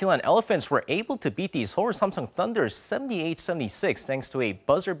Incheon Itilan Elephants were able to beat the Seoul Samsung Thunders 78-76 thanks to a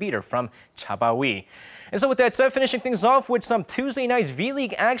buzzer beater from Cha Ba-wi. And so with that said, finishing things off with some Tuesday night's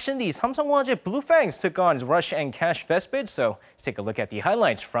V-League action, the Samsung Hwajae Blue Fangs took on Rush and Cash Vespid. So let's take a look at the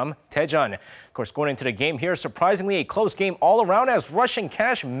highlights from Daejeon. Of course, going into the game here, surprisingly a close game all around as Rush and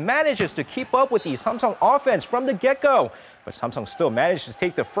Cash manages to keep up with the Samsung offense from the get-go. But Samsung still managed to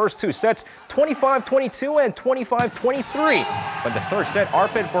take the first two sets 25-22 and 25-23. But the third set,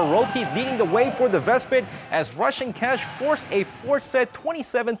 Arpit Barotti leading the way for the Vespid as Rush and Cash forced a fourth set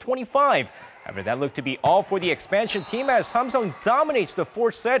 27-25. However, that looked to be all for the expansion team as Samsung dominates the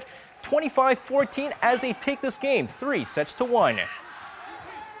fourth set 25-14 as they take this game 3-1.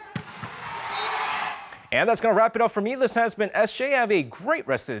 And that's going to wrap it up for me. This has been SJ. Have a great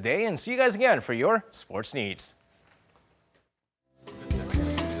rest of the day and see you guys again for your sports needs.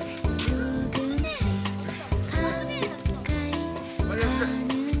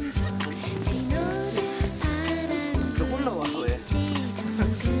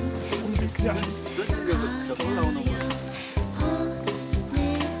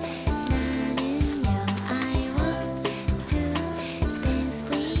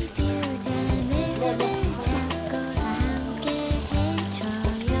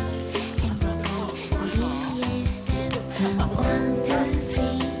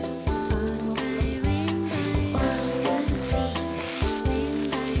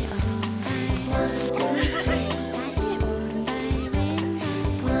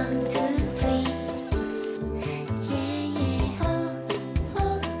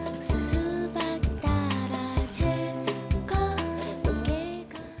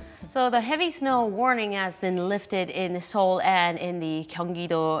 So the heavy snow warning has been lifted in Seoul and in the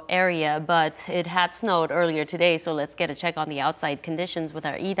Gyeonggi-do area, but it had snowed earlier today. So let's get a check on the outside conditions with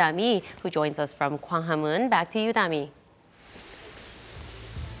our Lee Da-mi, who joins us from Gwanghwamun. Back to you, Da-mi.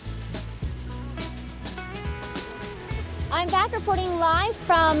 I'm back reporting live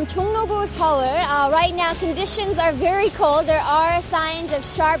from Chongno-gu, Seoul. Right now, conditions are very cold. There are signs of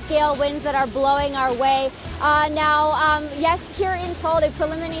sharp gale winds that are blowing our way. Yes, here in Seoul, the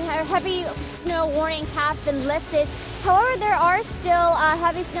preliminary heavy snow warnings have been lifted. However, there are still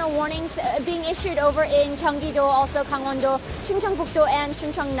heavy snow warnings being issued over in Gyeonggi-do, also Gangwon-do, Chungcheongbuk-do, and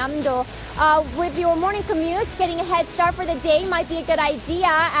Chungcheongnam-do. With your morning commutes, getting a head start for the day might be a good idea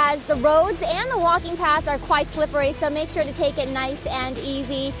as the roads and the walking paths are quite slippery, so make sure to take it nice and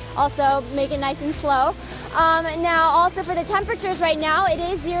easy. Also, make it nice and slow. Now, also for the temperatures right now, it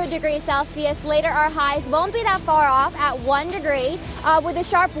is 0 degrees Celsius. Later, our highs won't be that far off at 1 degree. With the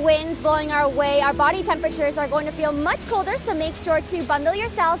sharp winds blowing our way, our body temperatures are going to feel much colder, so make sure to bundle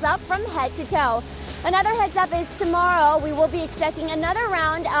yourselves up from head to toe. Another heads up is tomorrow we will be expecting another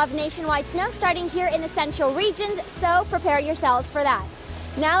round of nationwide snow starting here in the central regions, so prepare yourselves for that.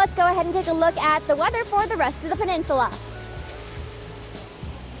 Now let's go ahead and take a look at the weather for the rest of the peninsula.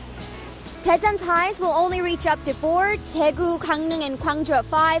 Daejeon's highs will only reach up to 4, Daegu, Gangneung, and Gwangju at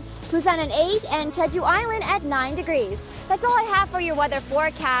 5, Busan at 8, and Jeju Island at 9 degrees. That's all I have for your weather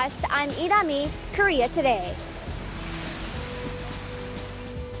forecast. I'm Lee Da-mi, Korea Today.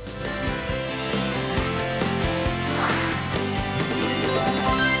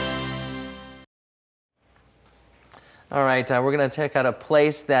 All right, we're going to check out a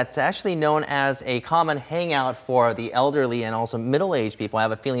place that's actually known as a common hangout for the elderly and also middle-aged people. I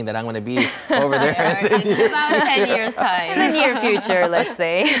have a feeling that I'm going to be over there in about 10 years' time. In the near future, let's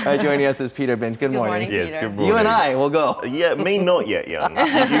say. Joining us is Peter Bench. Good morning. Yes, good morning. You and I will go. Yeah, me not yet, young.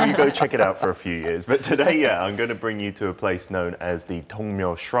 You go check it out for a few years. But today, I'm going to bring you to a place known as the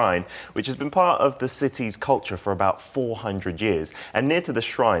Dongmyo Shrine, which has been part of the city's culture for about 400 years. And near to the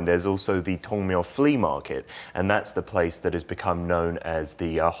shrine, there's also the Dongmyo flea market, and that's the place that has become known as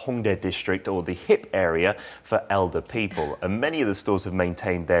the Hongdae district, or the hip area for elder people. And many of the stores have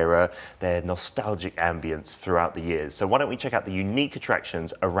maintained their nostalgic ambience throughout the years. So why don't we check out the unique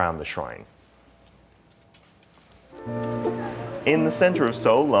attractions around the shrine. In the center of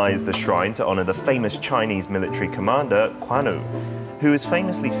Seoul lies the shrine to honor the famous Chinese military commander, Kwanu, who is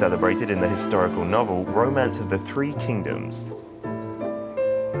famously celebrated in the historical novel Romance of the Three Kingdoms.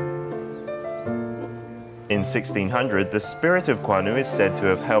 In 1600, the spirit of Kwanu is said to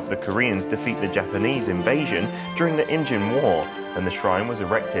have helped the Koreans defeat the Japanese invasion during the Injin War, and the shrine was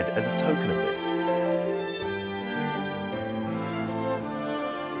erected as a token of this.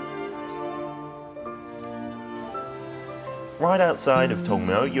 Right outside of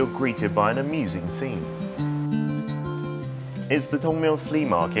Dongmyo, you're greeted by an amusing scene. It's the Dongmyo flea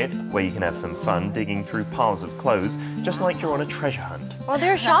market, where you can have some fun digging through piles of clothes, just like you're on a treasure hunt. Well,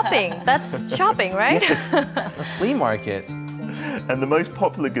 they're shopping. That's shopping, right? Yes, a flea market. And the most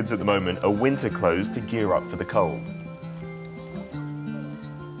popular goods at the moment are winter clothes to gear up for the cold.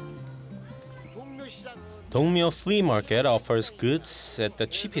 Dongmyo Flea Market offers goods at the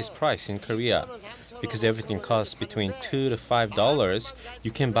cheapest price in Korea. Because everything costs between $2 to $5,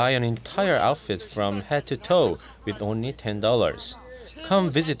 you can buy an entire outfit from head to toe with only $10. Come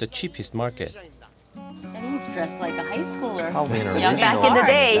visit the cheapest market. And he's dressed like a high schooler. Probably an Yeah, original. back in the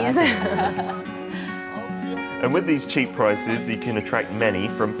days. And with these cheap prices, you can attract many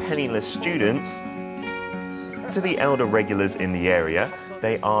from penniless students to the elder regulars in the area.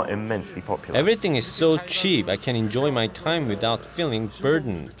 They are immensely popular. Everything is so cheap, I can enjoy my time without feeling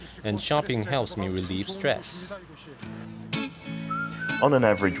burdened, and shopping helps me relieve stress. On an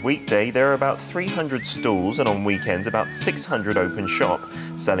average weekday, there are about 300 stalls, and on weekends about 600 open shop,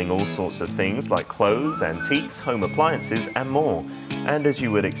 selling all sorts of things like clothes, antiques, home appliances, and more. And as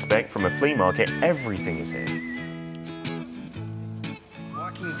you would expect from a flea market, everything is here.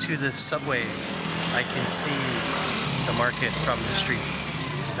 Walking to the subway, I can see the market from the street.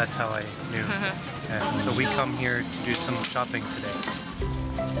 That's how I knew. So we come here to do some shopping today.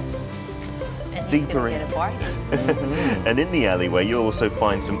 Deeper in. And in the alleyway, you'll also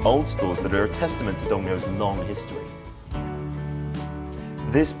find some old stores that are a testament to Dongmyo's long history.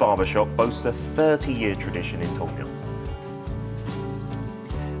 This barbershop boasts a 30-year tradition in Dongmyo.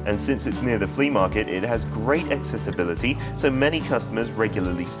 And since it's near the flea market, it has great accessibility, so many customers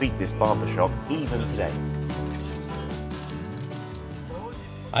regularly seek this barbershop, even today.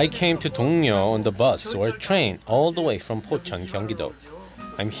 I came to Dongmyo on the bus or train all the way from Pocheon, Gyeonggi-do.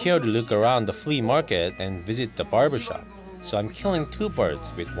 I'm here to look around the flea market and visit the barbershop, so I'm killing two birds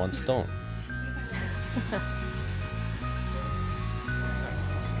with one stone.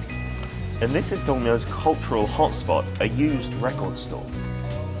 And this is Dongmyo's cultural hotspot, a used record store.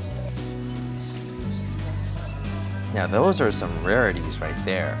 Now those are some rarities right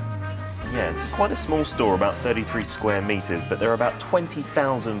there. Yeah, it's quite a small store, about 33 square meters, but there are about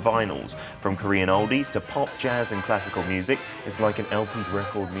 20,000 vinyls. From Korean oldies to pop, jazz and classical music. It's like an LP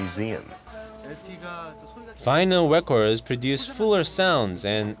record museum. Vinyl records produce fuller sounds,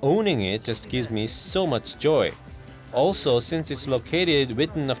 and owning it just gives me so much joy. Also, since it's located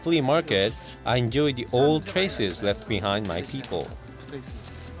within the flea market, I enjoy the old traces left behind by people.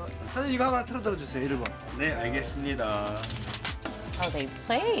 사진 이거 하나 틀어주세요, 1번. 네, 알겠습니다. Oh, they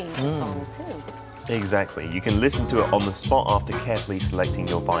play the song too. Exactly. You can listen to it on the spot after carefully selecting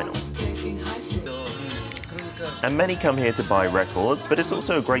your vinyl. And many come here to buy records, but it's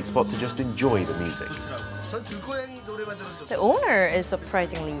also a great spot to just enjoy the music. The owner is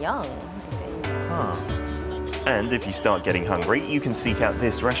surprisingly young. Huh. And if you start getting hungry, you can seek out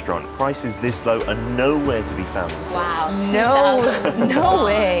this restaurant. Prices this low are nowhere to be found in Seoul. Wow, no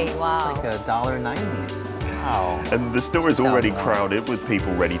way. Wow. It's like $1.90. Wow. And the store is already crowded with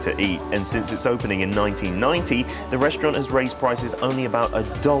people ready to eat. And since its opening in 1990, the restaurant has raised prices only about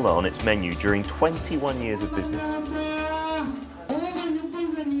 $1 on its menu during 21 years of business.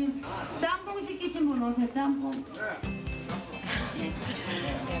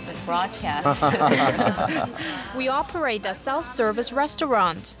 Broadcast. We operate a self-service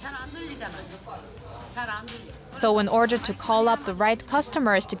restaurant. So in order to call up the right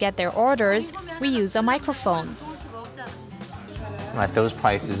customers to get their orders, we use a microphone. At those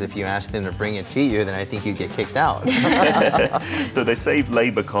prices, if you ask them to bring it to you, then I think you get kicked out. So they save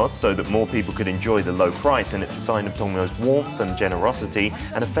labor costs so that more people could enjoy the low price, and it's a sign of Dongmyo's warmth and generosity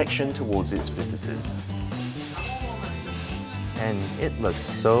and affection towards its visitors. And it looks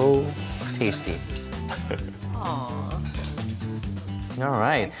so tasty. All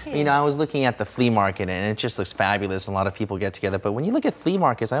right. You know, I was looking at the flea market, and it just looks fabulous. A lot of people get together. But when you look at flea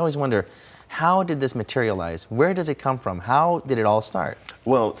markets, I always wonder, How did this materialize? Where does it come from? How did it all start?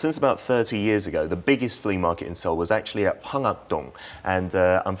 Well, since about 30 years ago, the biggest flea market in Seoul was actually at Hwangak-dong. And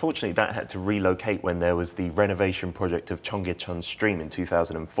unfortunately, that had to relocate when there was the renovation project of Cheonggyecheon Stream in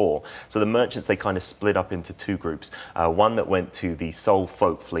 2004. So the merchants, they kind of split up into two groups. One that went to the Seoul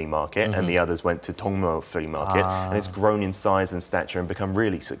Folk Flea Market, and the others went to Dongmyo Flea Market. And it's grown in size and stature and become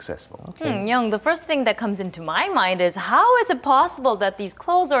really successful. Young, the first thing that comes into my mind is how is it possible that these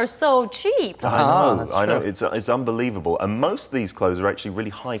clothes are so cheap? I know, it's unbelievable. And most of these clothes are actually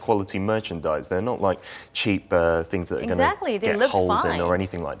really high quality merchandise. They're not like cheap things that are going to get holes in or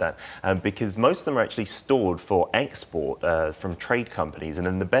anything like that. Because most of them are actually stored for export from trade companies, and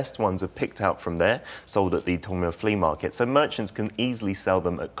then the best ones are picked out from there, sold at the Dongmyo Flea Market. So merchants can easily sell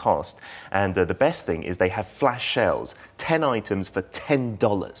them at cost. And the best thing is they have flash sales, 10 items for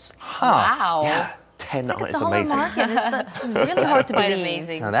 $10. Wow. Yeah. 10 it's amazing. That's really hard to believe.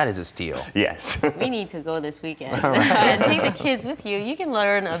 Amazing. Now that is a steal. Yes. We need to go this weekend. And take the kids with you. You can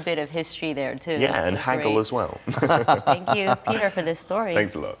learn a bit of history there too. Yeah, and haggle as well. Thank you, Peter, for this story.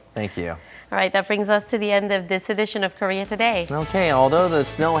 Thanks a lot. Thank you. All right, that brings us to the end of this edition of Korea Today. Okay, although the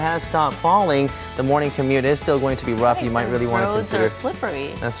snow has stopped falling, the morning commute is still going to be rough. You might really want to consider. Roads are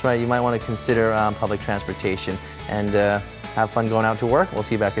slippery. That's right. You might want to consider public transportation and have fun going out to work. We'll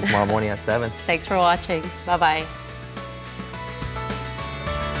see you back here tomorrow morning at 7. Thanks for watching. Bye-bye.